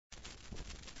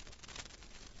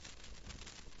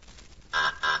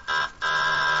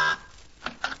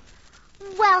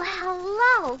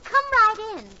Oh, come right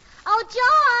in. Oh,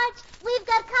 George, we've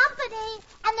got company,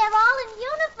 and they're all in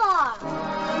uniform.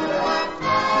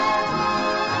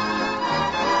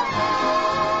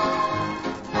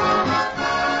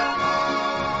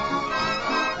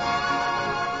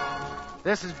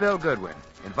 This is Bill Goodwin,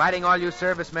 inviting all you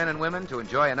servicemen and women to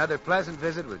enjoy another pleasant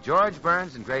visit with George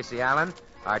Burns and Gracie Allen,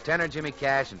 our tenor Jimmy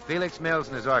Cash, and Felix Mills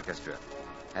and his orchestra.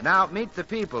 And now, meet the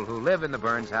people who live in the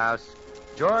Burns house,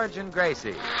 George and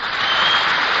Gracie.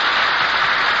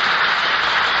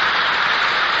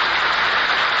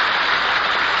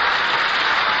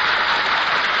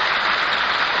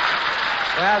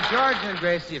 Well, George and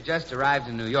Gracie have just arrived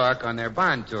in New York on their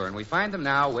bond tour, and we find them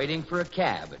now waiting for a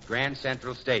cab at Grand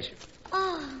Central Station.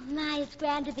 Oh, my, it's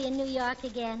grand to be in New York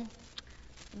again.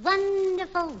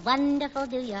 Wonderful, wonderful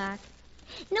New York.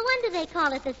 No wonder they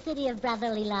call it the city of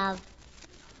brotherly love.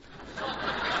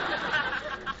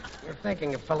 You're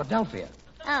thinking of Philadelphia.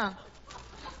 Oh.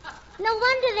 No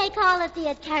wonder they call it the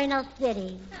Eternal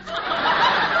City.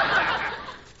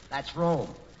 That's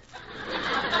Rome.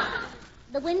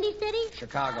 The Windy City?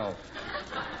 Chicago.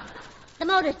 The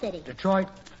Motor City? Detroit.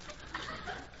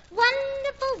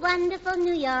 Wonderful, wonderful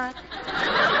New York.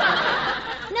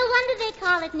 No wonder they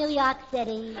call it New York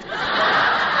City.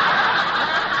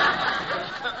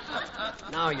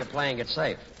 Now you're playing it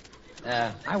safe.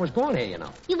 I was born here, you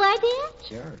know. You were there?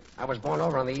 Sure. I was born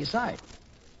over on the east side.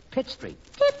 Pitt Street.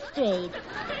 Pitt Street.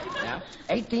 Yeah.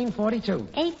 1842.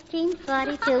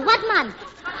 1842. What month?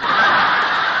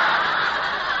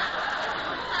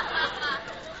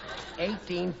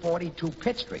 1842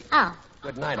 Pitt Street. Oh.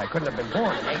 Good night. I couldn't have been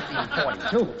born in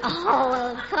 1842. Oh,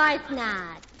 well, of course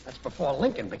not. That's before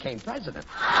Lincoln became president.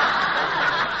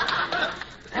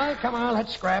 Well, come on,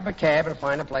 let's grab a cab and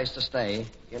find a place to stay.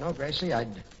 You know, Gracie,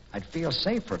 I'd feel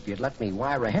safer if you'd let me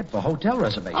wire ahead for hotel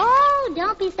reservations. Oh,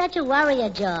 don't be such a worrier,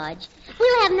 George.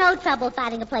 We'll have no trouble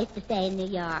finding a place to stay in New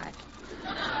York.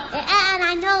 And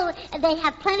I know they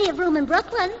have plenty of room in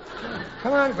Brooklyn.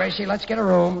 Come on, Gracie, let's get a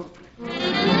room.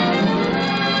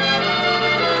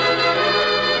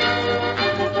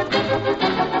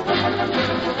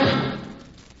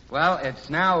 Well, it's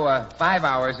now 5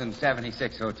 hours and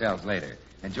 76 hotels later,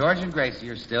 and George and Gracie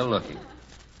are still looking.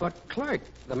 But, Clerk,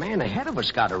 the man ahead of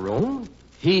us got a room.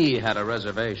 He had a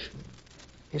reservation.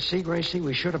 You see, Gracie,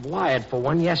 we should have wired for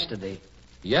one yesterday.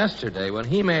 Yesterday, when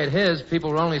he made his, people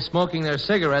were only smoking their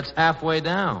cigarettes halfway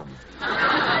down.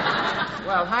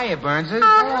 Well, hiya, Burnses.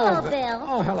 Oh, hello, Bill.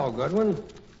 Oh, hello, Goodwin.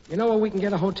 You know where we can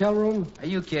get a hotel room? Are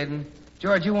you kidding?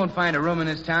 George, you won't find a room in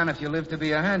this town if you live to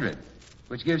be 100,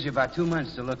 which gives you about 2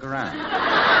 months to look around.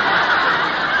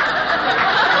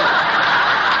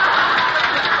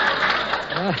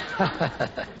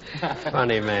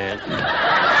 Funny man.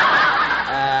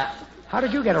 How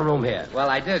did you get a room here? Well,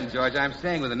 I didn't, George. I'm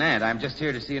staying with an aunt. I'm just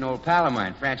here to see an old pal of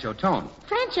mine, Francho Tone.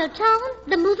 Francho Tone,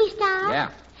 the movie star? Yeah.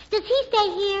 Does he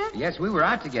stay here? Yes, we were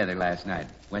out together last night.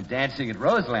 Went dancing at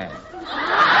Roseland. Well,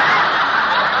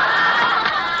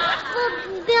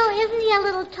 Bill, isn't he a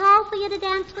little tall for you to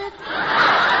dance with?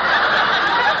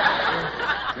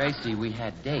 Gracie, we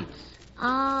had dates.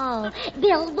 Oh.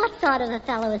 Bill, what sort of a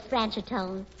fellow is Francho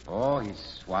Tone? Oh, he's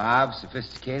suave,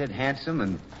 sophisticated, handsome,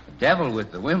 and a devil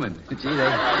with the women. Gee,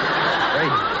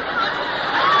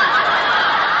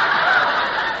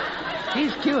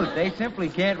 He's cute. They simply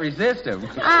can't resist him.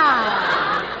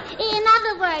 Ah. In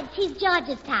other words, he's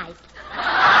George's type.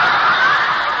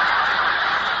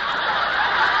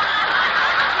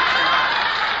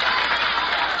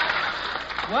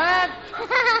 What?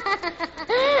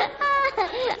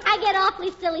 I get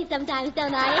awfully silly sometimes,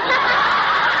 don't I?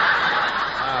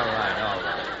 All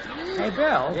right. Hey,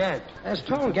 Bill. Yes? There's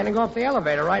Tone getting off the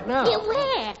elevator right now. Yeah,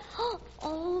 where?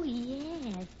 Oh,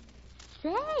 yes.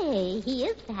 Say, he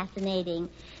is fascinating.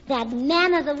 That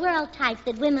man-of-the-world type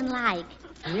that women like.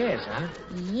 He is, huh?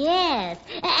 Yes.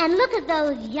 And look at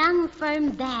those young,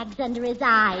 firm bags under his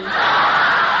eyes.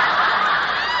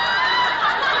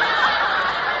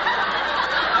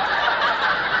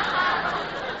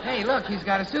 Hey, look, he's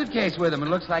got a suitcase with him. It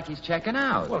looks like he's checking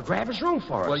out. Well, grab his room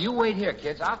for us. Well, you wait here,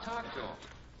 kids. I'll talk to him.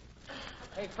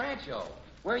 Hey, Francho,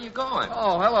 where are you going?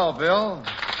 Oh, hello, Bill.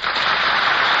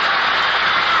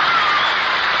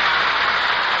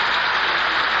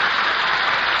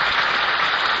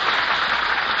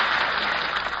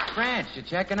 French, you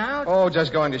checking out? Oh,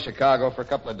 just going to Chicago for a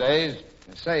couple of days.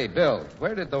 Say, Bill,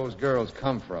 where did those girls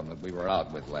come from that we were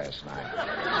out with last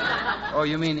night? Oh,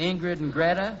 you mean Ingrid and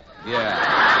Greta? Yeah.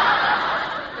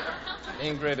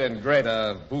 Ingrid and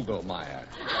Greta Bugelmeyer.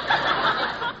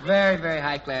 Very, very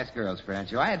high-class girls,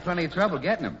 Francho. I had plenty of trouble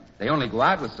getting them. They only go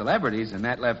out with celebrities, and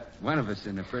that left one of us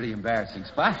in a pretty embarrassing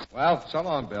spot. Well, so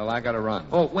long, Bill. I got to run.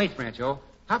 Oh, wait, Francho.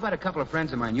 How about a couple of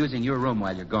friends of mine using your room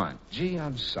while you're gone? Gee,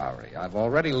 I'm sorry. I've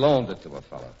already loaned it to a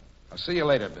fellow. I'll see you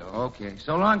later, Bill. Okay.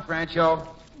 So long, Francho.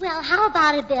 Well, how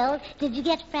about it, Bill? Did you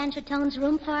get Franchotone's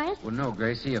room for us? Well, no,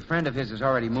 Gracie. A friend of his has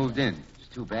already moved in. It's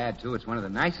too bad, too. It's one of the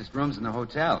nicest rooms in the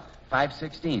hotel.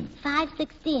 516.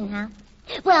 516, huh?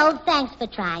 Well, thanks for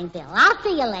trying, Bill. I'll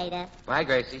see you later. Bye,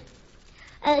 Gracie.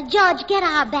 George, get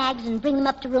our bags and bring them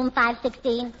up to room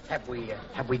 516. Have we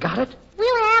got it?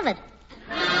 We'll have it.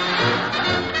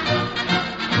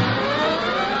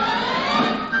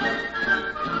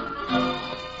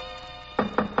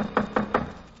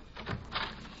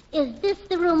 Is this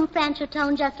the room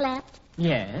Franchotone just left?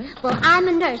 Yes. Well, I'm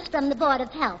a nurse from the Board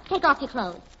of Health. Take off your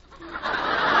clothes.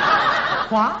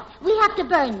 What? We have to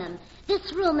burn them.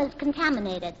 This room is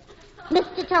contaminated.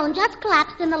 Mr. Tone just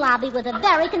collapsed in the lobby with a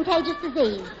very contagious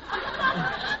disease.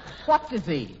 What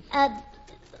disease?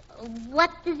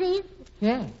 What disease?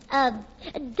 Yes.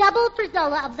 Double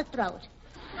frizola of the throat.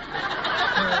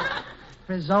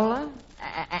 Frizola?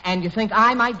 And you think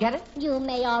I might get it? You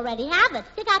may already have it.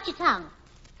 Stick out your tongue.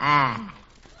 Ah.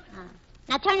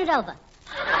 Now turn it over.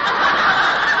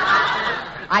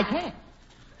 I can't.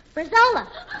 Frizola.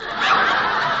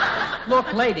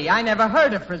 Look, lady, I never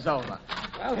heard of Frizola.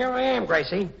 Well, here I am,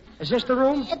 Gracie. Is this the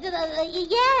room? Yes.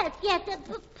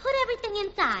 Put everything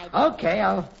inside. Okay,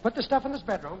 I'll put the stuff in this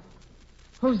bedroom.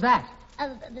 Who's that?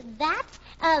 That?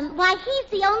 Why, he's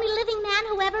the only living man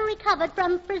who ever recovered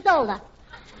from Frizola.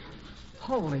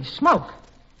 Holy smoke.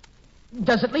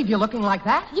 Does it leave you looking like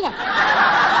that? Yes.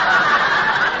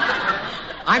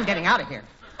 I'm getting out of here.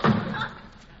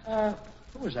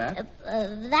 Who was that?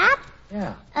 That?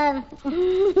 Yeah.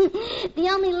 The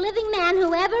only living man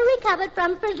who ever recovered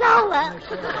from Frizola.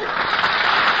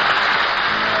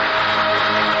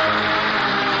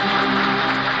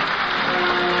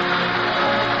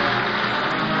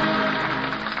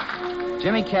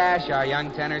 Jimmy Cash, our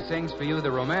young tenor, sings for you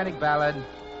the romantic ballad,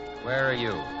 Where Are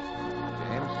You?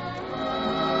 James?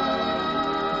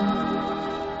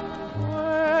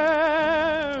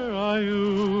 Where are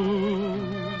you?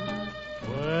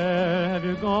 Where have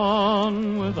you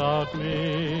gone without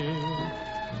me?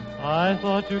 I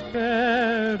thought you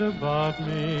cared about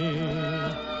me.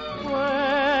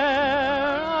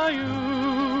 Where are you?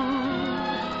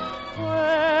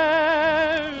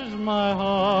 Where's my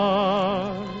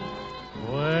heart?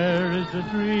 Where is the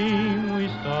dream we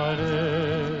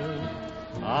started?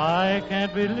 I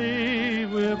can't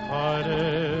believe we're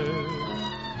parted.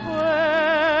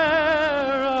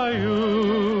 Where are you?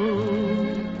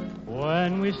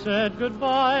 When we said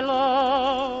goodbye,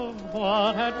 love,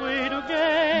 what had we to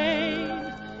gain?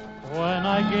 When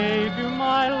I gave you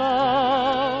my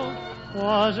love,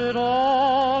 was it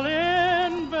all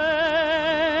in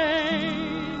vain?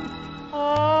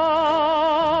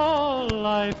 All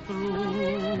life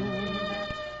through,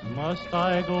 must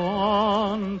I go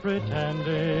on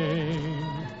pretending?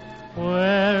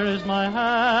 Where is my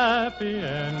happy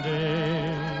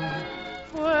ending?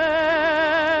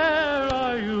 Where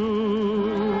are you?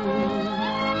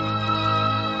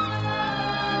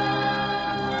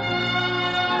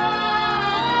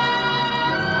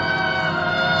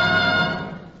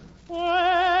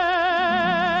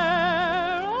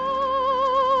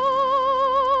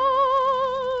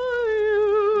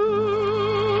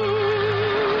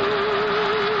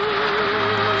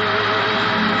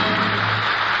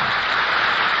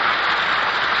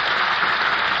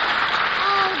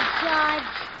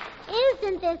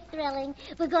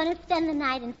 We're going to spend the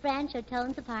night in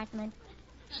Franchotone's apartment.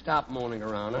 Stop moaning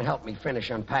around and help me finish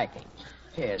unpacking.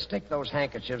 Here, stick those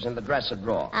handkerchiefs in the dresser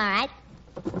drawer. All right.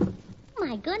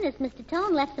 My goodness, Mr.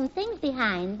 Tone left some things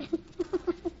behind.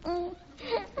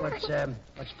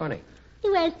 What's funny?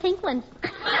 He wears pink ones.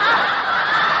 Come on,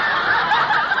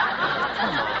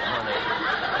 honey.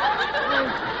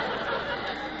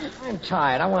 I'm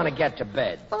tired. I want to get to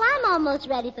bed. Well, I'm almost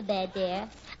ready for bed, dear.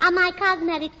 Are my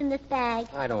cosmetics in this bag?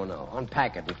 I don't know.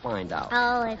 Unpack it and find out.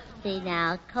 Oh, let's see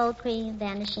now. Cold cream,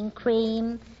 vanishing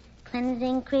cream,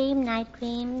 cleansing cream, night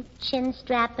cream, chin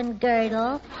strap and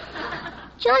girdle.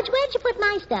 George, where'd you put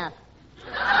my stuff?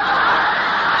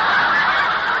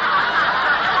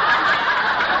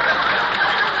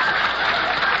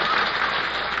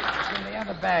 It's in the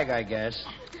other bag, I guess.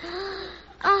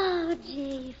 Oh,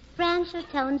 gee.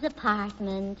 Franchotone's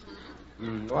apartment.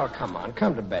 Well, come on.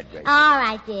 Come to bed, Grace. All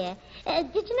right, dear.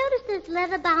 Did you notice this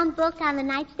leather-bound book on the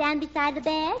nightstand beside the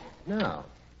bed? No.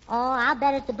 Oh, I'll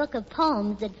bet it's a book of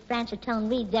poems that Franchotone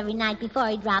reads every night before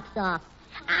he drops off.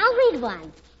 I'll read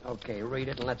one. Okay, read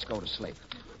it and let's go to sleep.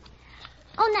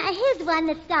 Oh, now, here's one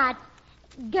that starts,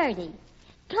 Gertie.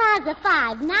 Plaza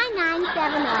 5,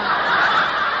 9970.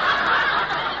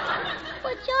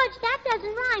 Well, George, that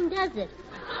doesn't rhyme, does it?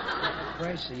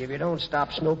 Gracie, if you don't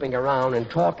stop snooping around and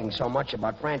talking so much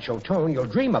about Francho Tone, you'll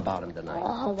dream about him tonight.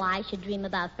 Oh, I should dream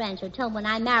about Francho Tone when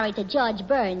I'm married to George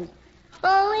Burns.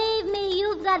 Believe me,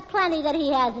 you've got plenty that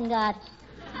he hasn't got.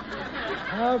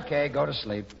 Okay, go to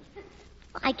sleep.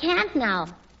 I can't now.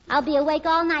 I'll be awake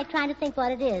all night trying to think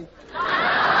what it is.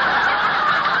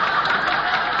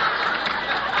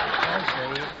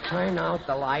 Gracie, turn out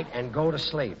the light and go to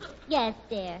sleep. Yes,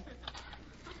 dear.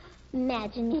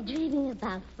 Imagine me dreaming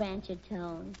about Francho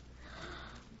Tone.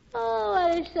 Oh,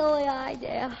 what a silly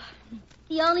idea.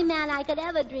 The only man I could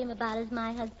ever dream about is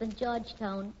my husband, George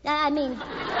Tone.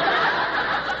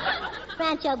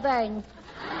 Francho Burns.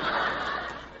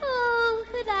 Oh,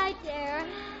 good night, dear.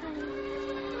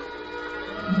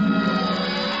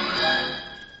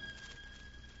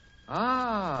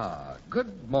 Ah,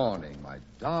 good morning, my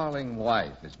darling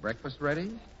wife. Is breakfast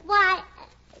ready? Why,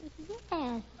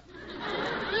 yes.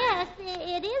 Yes,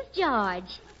 it is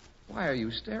George. Why are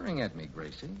you staring at me,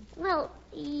 Gracie? Well,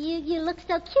 you look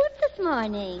so cute this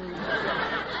morning.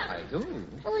 I do.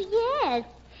 Oh, yes.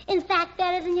 In fact,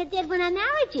 better than you did when I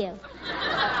married you.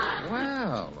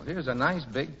 Well, here's a nice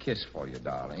big kiss for you,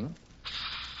 darling.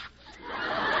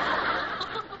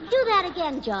 Do that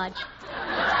again, George.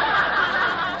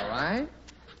 All right?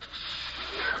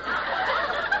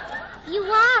 You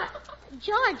are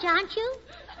George, aren't you?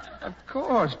 Of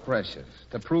course, precious.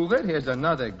 To prove it, here's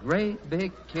another great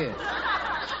big kiss.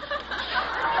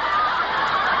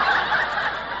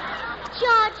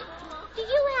 George, do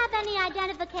you have any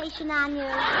identification on you?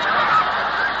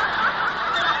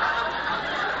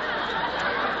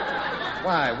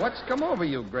 Why, what's come over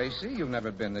you, Gracie? You've never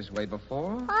been this way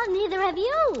before. Oh, neither have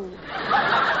you.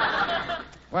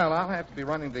 Well, I'll have to be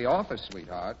running to the office,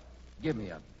 sweetheart. Give me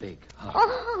a big hug.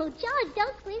 Oh, George,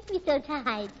 don't squeeze me so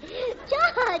tight.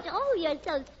 George, oh, you're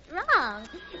so strong.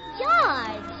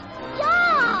 George.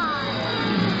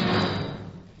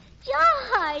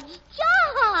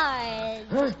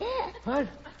 Huh? What?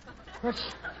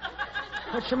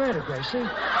 What's the matter, Gracie?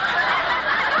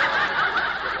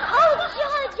 Oh,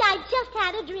 George, I just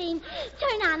had a dream.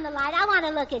 Turn on the light. I want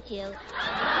to look at you.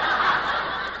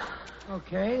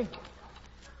 Okay.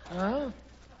 Well?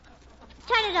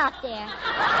 Turn it off there.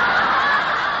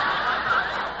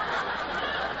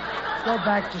 Go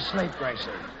back to sleep, Gracie.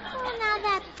 Oh, now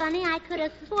that's funny. I could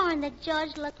have sworn that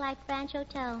George looked like Francho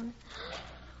Tone.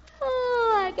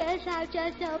 Oh, I guess I'm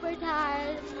just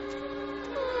overtired.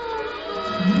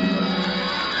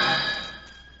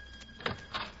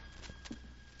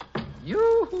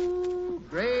 Yoo-hoo!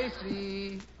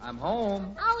 Gracie, I'm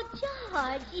home. Oh,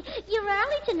 George, you're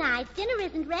early tonight. Dinner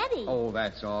isn't ready. Oh,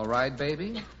 that's all right,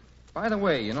 baby. By the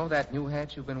way, you know that new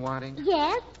hat you've been wanting?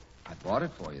 Yes? I bought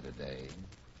it for you today.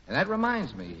 And that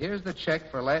reminds me, here's the check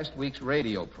for last week's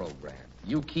radio program.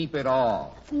 You keep it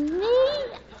all. Me?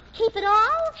 Keep it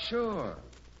all? Sure.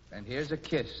 And here's a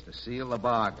kiss to seal the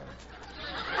bargain.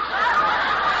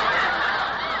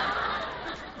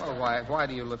 Well, why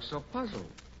do you look so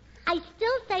puzzled? I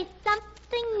still say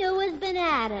something new has been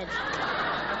added.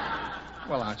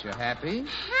 Well, aren't you happy?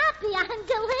 Happy? I'm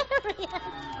delirious.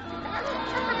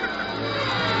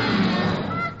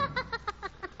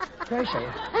 Gracie.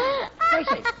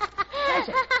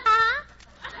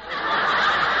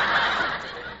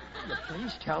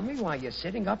 Please tell me why you're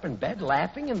sitting up in bed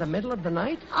laughing in the middle of the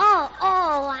night? Oh,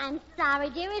 I'm sorry,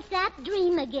 dear. It's that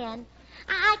dream again.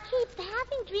 I keep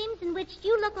having dreams in which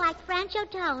you look like Francho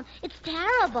Tone. It's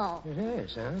terrible. It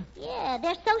is, huh? Yeah,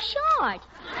 they're so short.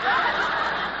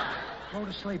 Go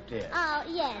to sleep, dear. Oh,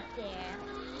 yes, dear.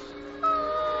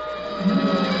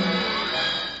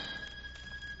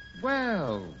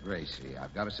 Well, Gracie,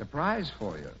 I've got a surprise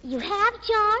for you. You have,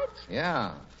 George?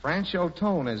 Yeah, Francho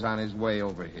Tone is on his way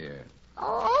over here.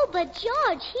 Oh, but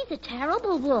George, he's a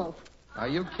terrible wolf. Are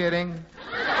you kidding?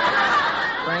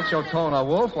 Francho Tone, a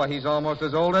wolf? Why, he's almost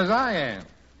as old as I am.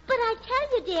 But I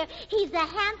tell you, dear, he's a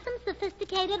handsome,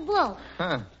 sophisticated wolf.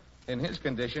 Huh. In his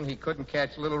condition, he couldn't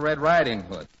catch Little Red Riding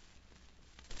Hood.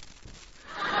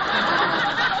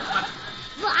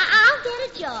 Well, I'll get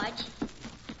it, George.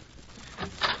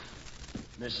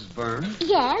 Mrs. Burns,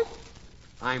 Yes?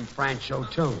 I'm Francho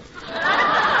Tone.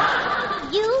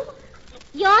 You?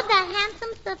 You're the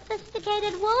handsome,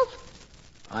 sophisticated wolf?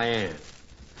 I am.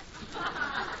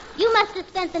 You must have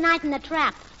spent the night in the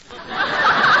trap.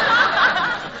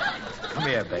 Come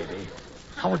here, baby.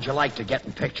 How would you like to get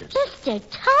in pictures? Mr.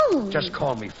 Toad. Just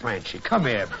call me Francie. Come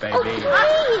here, baby.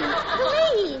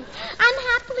 Oh, please. I'm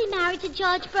happily married to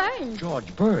George Burns.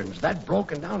 George Burns, that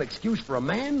broken down excuse for a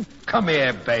man? Come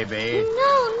here, baby.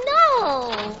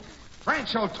 No.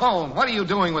 Francho Tone, what are you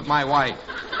doing with my wife?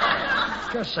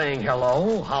 Just saying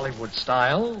hello, Hollywood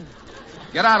style.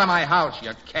 Get out of my house,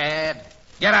 you cad.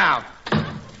 Get out.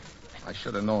 I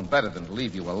should have known better than to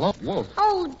leave you alone, Wolf.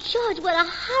 Oh, George, what a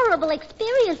horrible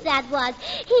experience that was.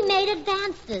 He made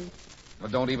advances.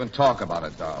 But don't even talk about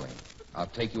it, darling. I'll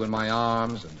take you in my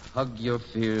arms and hug your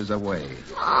fears away.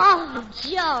 Oh,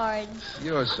 George.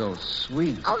 You're so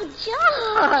sweet. Oh,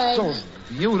 George. So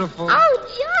beautiful. Oh,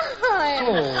 George.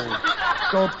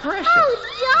 So precious. Oh,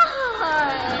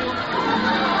 George.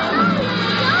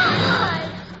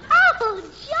 Oh,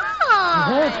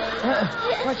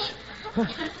 George.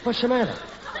 What's the matter?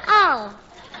 Oh,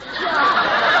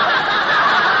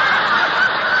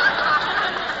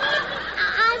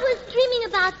 I was dreaming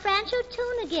about Francho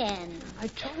Tune again. I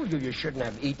told you shouldn't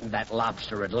have eaten that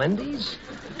lobster at Lindy's.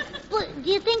 Well, do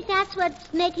you think that's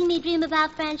what's making me dream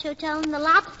about Francho Tune, the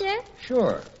lobster?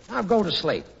 Sure. Now go to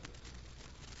sleep.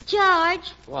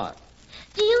 George, What?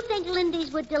 do you think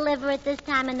Lindy's would deliver at this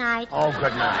time of night? Oh,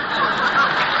 good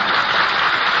night.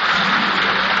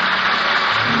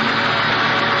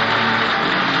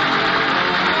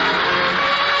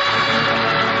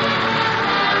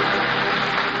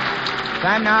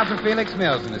 Time now for Felix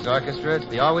Mills and his orchestra. It's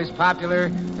the always popular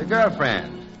The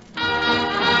Girlfriend.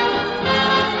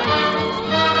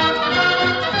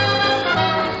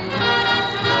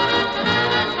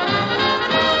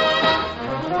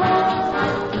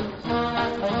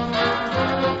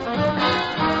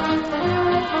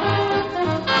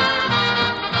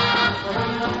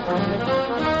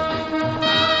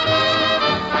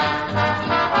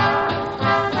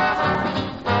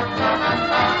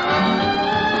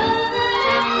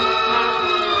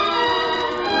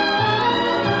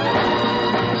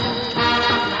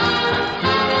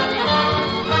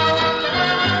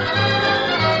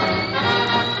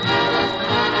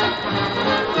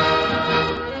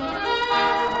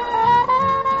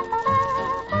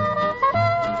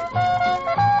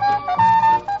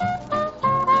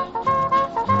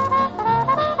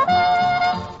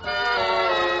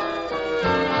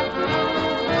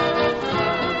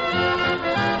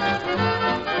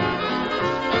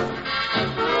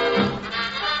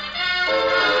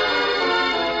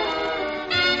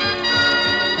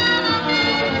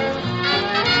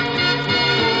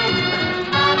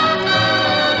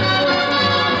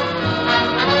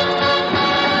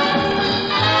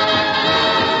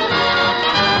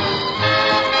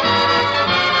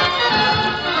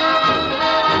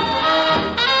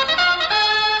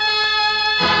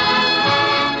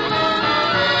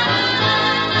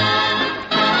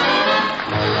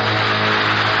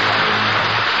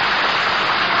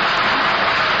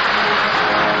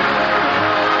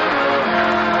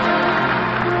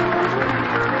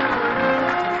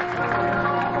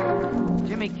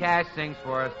 Cash sings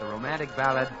for us the romantic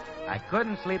ballad, I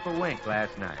Couldn't Sleep a Wink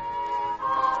Last Night.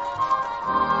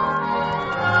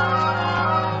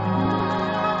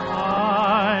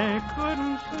 I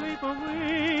couldn't sleep a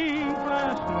wink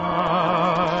last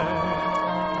night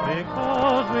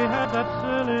because we had that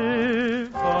silly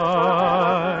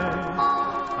fight.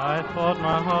 I thought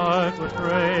my heart would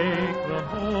break the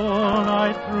whole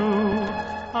night through.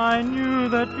 I knew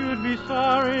that you'd be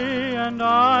sorry, and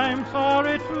I'm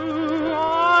sorry too.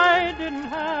 I didn't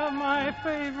have my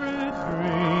favorite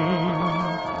dream,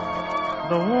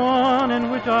 the one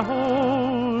in which I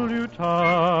hold you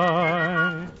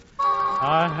tight.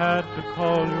 I had to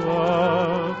call you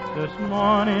up this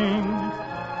morning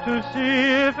to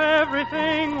see if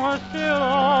everything was still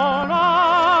all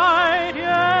right.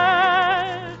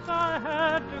 Yes, I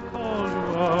had to call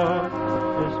you up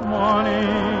this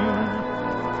morning,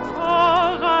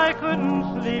 'cause I couldn't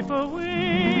sleep a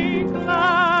wink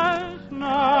last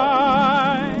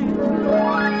night.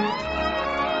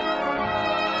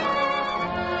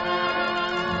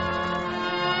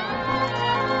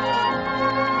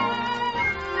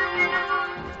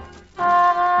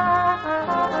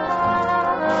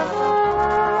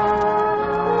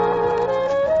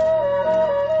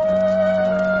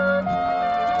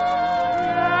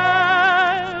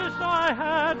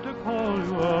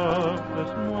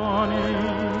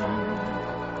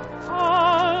 Oh,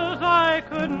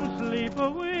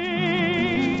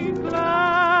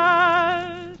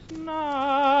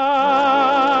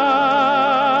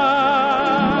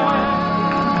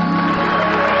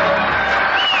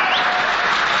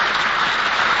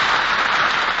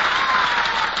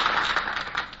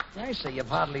 you've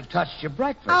hardly touched your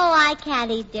breakfast. Oh, I can't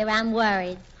eat, dear. I'm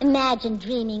worried. Imagine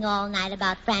dreaming all night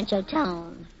about Francho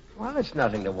Tone. Well, it's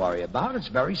nothing to worry about. It's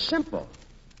very simple.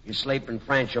 You sleep in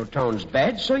Francho Tone's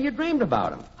bed, so you dreamed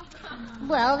about him.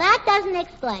 Well, that doesn't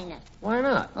explain it. Why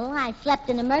not? Oh, I slept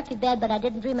in a Murphy bed, but I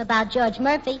didn't dream about George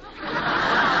Murphy.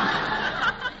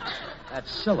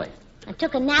 That's silly. I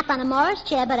took a nap on a Morris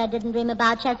chair, but I didn't dream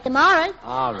about Chester Morris.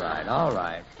 All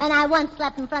right. And I once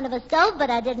slept in front of a stove, but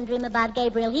I didn't dream about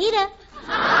Gabriel Heater.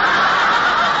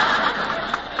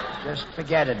 Just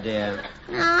forget it, dear.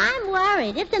 No, I'm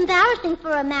worried. It's embarrassing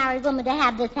for a married woman to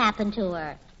have this happen to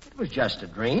her. It was just a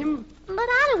dream. But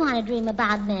I don't want to dream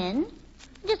about men.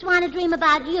 I just want to dream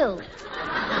about you.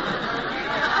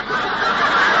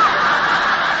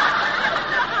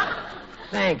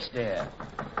 Thanks, dear.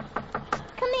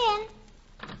 Come in.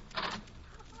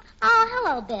 Oh,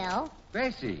 hello, Bill.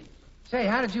 Gracie, say,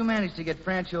 how did you manage to get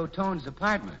Francho Tone's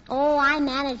apartment? Oh, I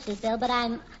managed it, Bill, but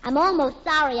I'm almost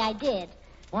sorry I did.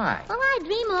 Why? Well, I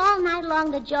dream all night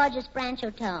long that George is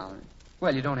Francho Tone.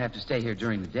 Well, you don't have to stay here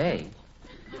during the day.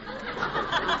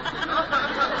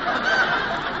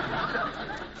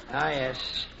 Ah,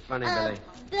 yes. Funny, Billy.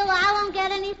 Bill, I won't get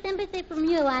any sympathy from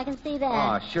you. I can see that.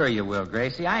 Oh, sure you will,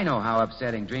 Gracie. I know how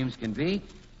upsetting dreams can be.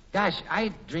 Gosh,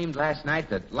 I dreamed last night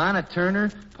that Lana Turner,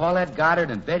 Paulette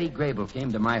Goddard, and Betty Grable came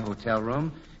to my hotel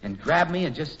room and grabbed me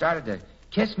and just started to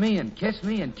kiss me and kiss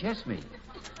me and kiss me.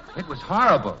 It was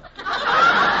horrible.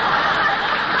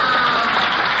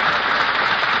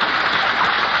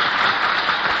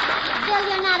 Bill,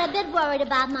 you're not a bit worried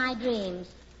about my dreams.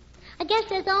 I guess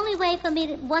there's only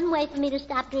one way for me to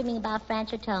stop dreaming about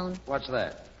Francho Tone. What's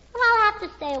that? Well, I'll have to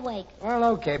stay awake. Well,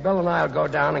 okay. Bill and I will go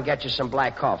down and get you some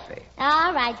black coffee.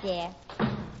 All right, dear.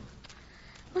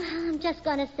 Well, I'm just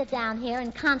going to sit down here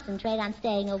and concentrate on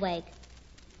staying awake.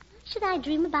 Should I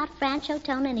dream about Francho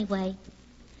Tone anyway?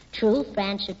 True,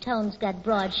 Francho Tone's got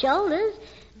broad shoulders,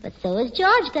 but so has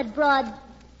George got broad...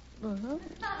 True,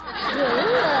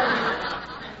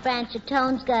 Francho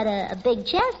Tone's got a big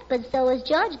chest, but so has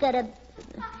George got a...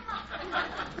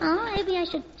 Oh, maybe I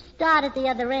should start at the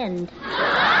other end.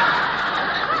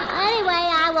 Anyway,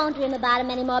 I won't dream about him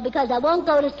anymore because I won't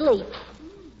go to sleep.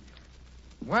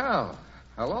 Well,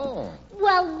 hello.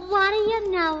 Well, what do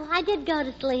you know? I did go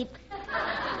to sleep.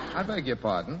 I beg your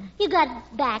pardon. You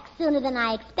got back sooner than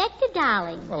I expected,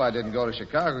 darling. Well, I didn't go to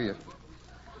Chicago yet.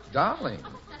 Darling.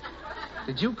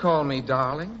 Did you call me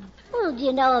darling? Well, do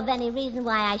you know of any reason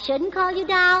why I shouldn't call you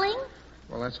darling?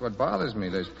 Well, that's what bothers me.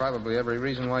 There's probably every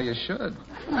reason why you should.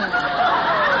 I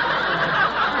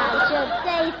should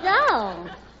say so.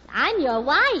 I'm your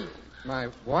wife. My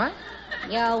what?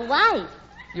 Your wife.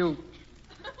 You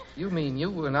mean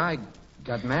you and I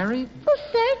got married? Well,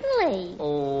 certainly.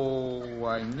 Oh,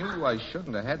 I knew I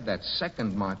shouldn't have had that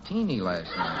second martini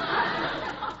last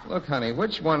night. Look, honey,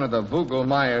 which one of the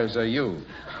Vogelmeyers are you?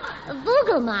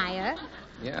 Vogelmeyer?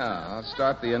 Yeah, I'll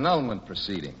start the annulment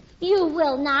proceeding. You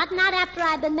will not. Not after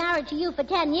I've been married to you for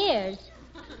 10 years.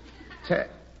 10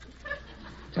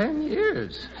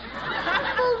 years?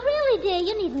 Well, really, dear,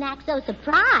 you needn't act so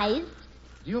surprised.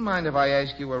 Do you mind if I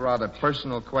ask you a rather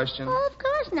personal question? Oh, of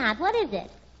course not. What is it?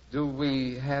 Do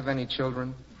we have any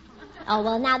children? Oh,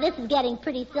 well, now this is getting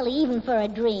pretty silly even for a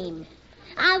dream.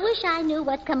 I wish I knew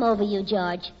what's come over you,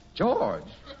 George. George?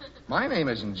 My name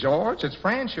isn't George. It's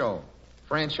Francho.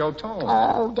 Francho Tone.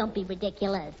 Oh, don't be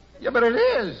ridiculous. Yeah, but it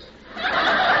is.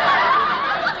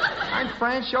 I'm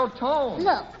Francho Tone.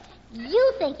 Look,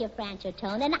 you think you're Francho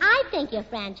Tone, and I think you're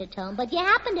Francho Tone, but you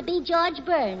happen to be George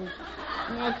Burns.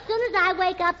 And as soon as I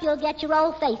wake up, you'll get your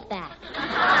old face back.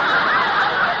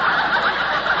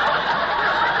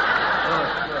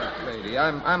 Look, lady,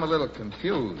 I'm a little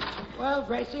confused. Well,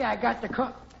 Gracie, I got the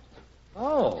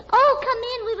Oh. Oh, come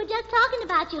in. We were just talking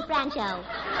about you, Francho.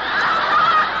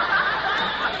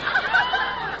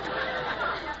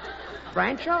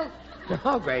 Francho?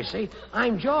 No, Gracie.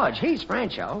 I'm George. He's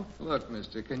Francho. Look,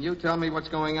 mister, can you tell me what's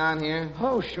going on here?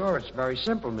 Oh, sure. It's very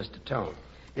simple, Mr. Tone.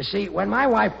 You see, when my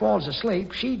wife falls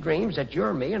asleep, she dreams that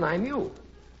you're me and I'm you.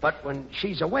 But when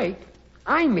she's awake,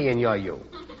 I'm me and you're you.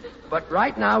 But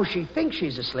right now, she thinks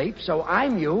she's asleep, so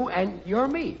I'm you and you're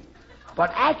me.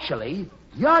 But actually,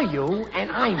 you're you and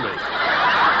I'm me.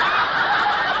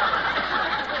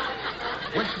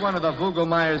 Which one of the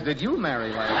Vogelmeyers did you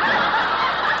marry last night?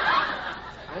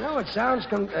 I know it sounds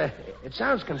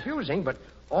confusing, but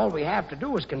all we have to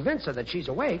do is convince her that she's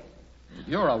awake.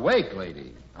 You're awake,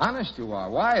 lady. Honest you are.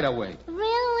 Wide awake.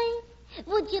 Really?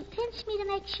 Would you pinch me to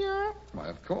make sure? Why,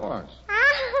 of course.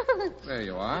 Ouch. There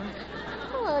you are.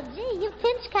 Oh, gee, you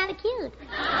pinch kind of cute.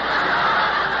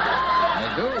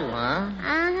 I do, huh?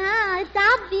 Uh-huh. It's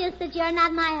obvious that that you're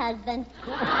not my husband.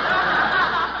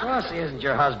 Of course he isn't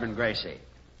your husband, Gracie.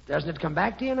 Doesn't it come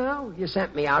back to you now? You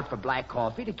sent me out for black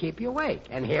coffee to keep you awake,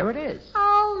 and here it is.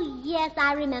 Oh, yes,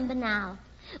 I remember now.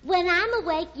 When I'm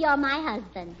awake, you're my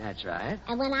husband. That's right.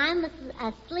 And when I'm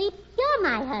asleep, you're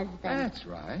my husband. That's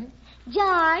right.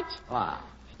 George, Wow.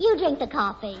 you drink the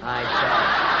coffee.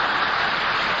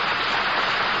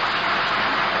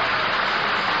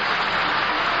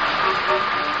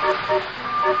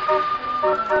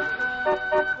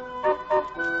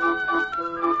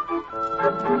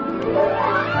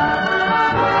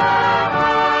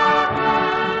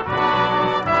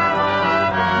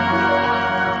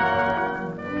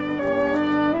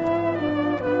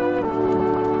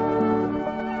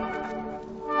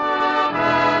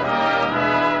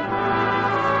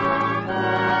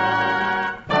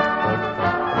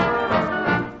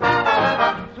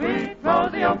 Sweet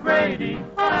Rosie O'Grady,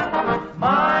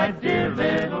 my dear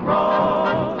little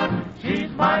Rose. She's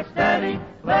my steady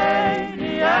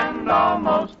lady, and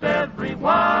almost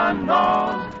everyone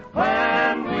knows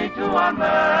when we two are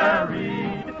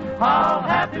married, how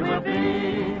happy we'll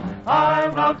be. I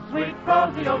love sweet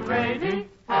Rosie O'Grady,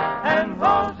 and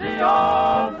Rosie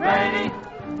O'Grady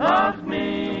loves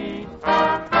me.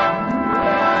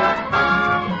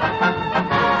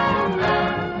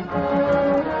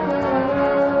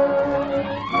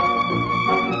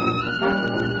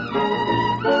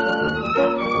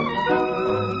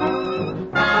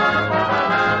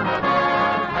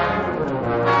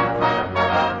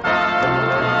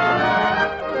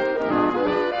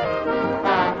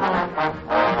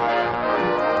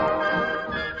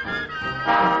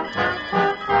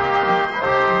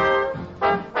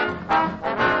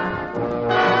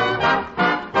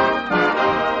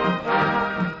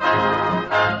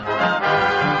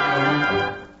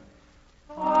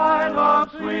 I love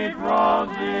sweet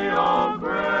Rosie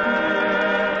O'Grady,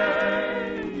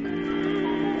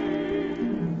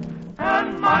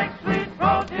 and my sweet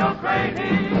Rosie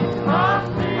O'Grady loves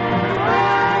me.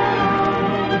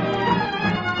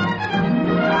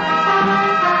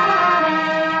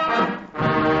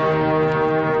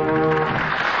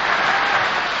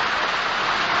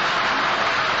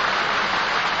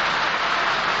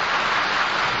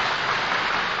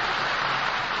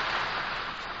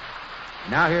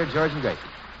 Now here, George and Gracie.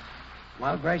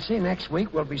 Well, Gracie, next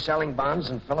week we'll be selling bonds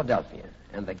in Philadelphia,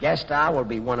 and the guest star will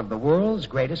be one of the world's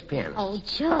greatest pianists. Oh,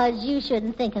 George, you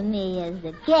shouldn't think of me as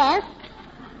a guest.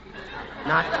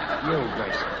 Not you,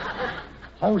 Gracie.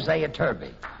 Jose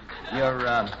Iturbe.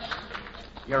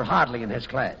 You're hardly in his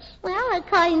class. Well,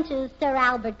 according to Sir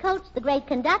Albert Coates, the great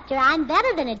conductor, I'm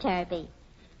better than Iturbe.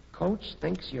 Coach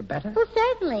thinks you're better? Well,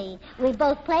 certainly. We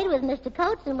both played with Mr.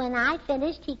 Coates, and when I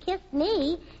finished, he kissed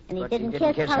me, and he But didn't you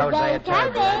didn't kiss kiss Jose Jose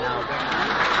Iturbe. Iturbe.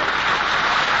 Now,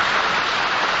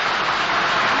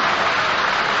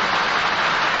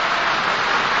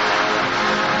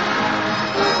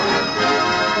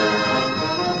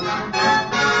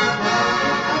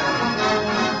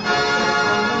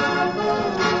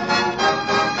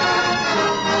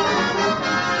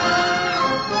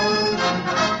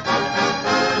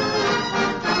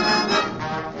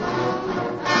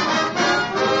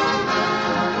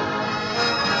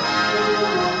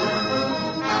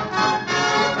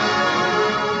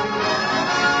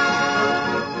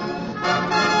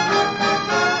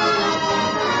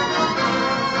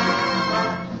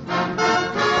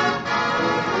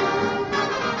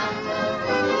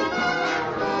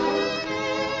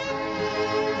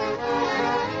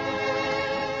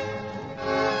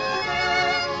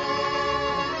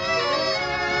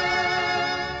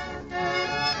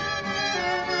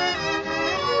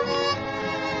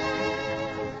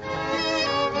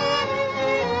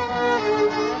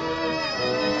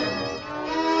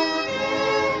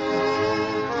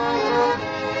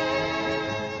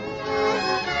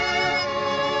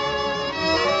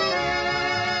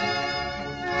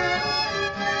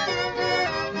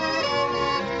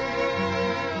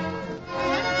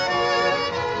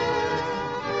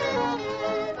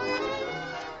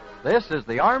 This is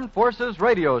the Armed Forces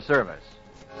Radio Service.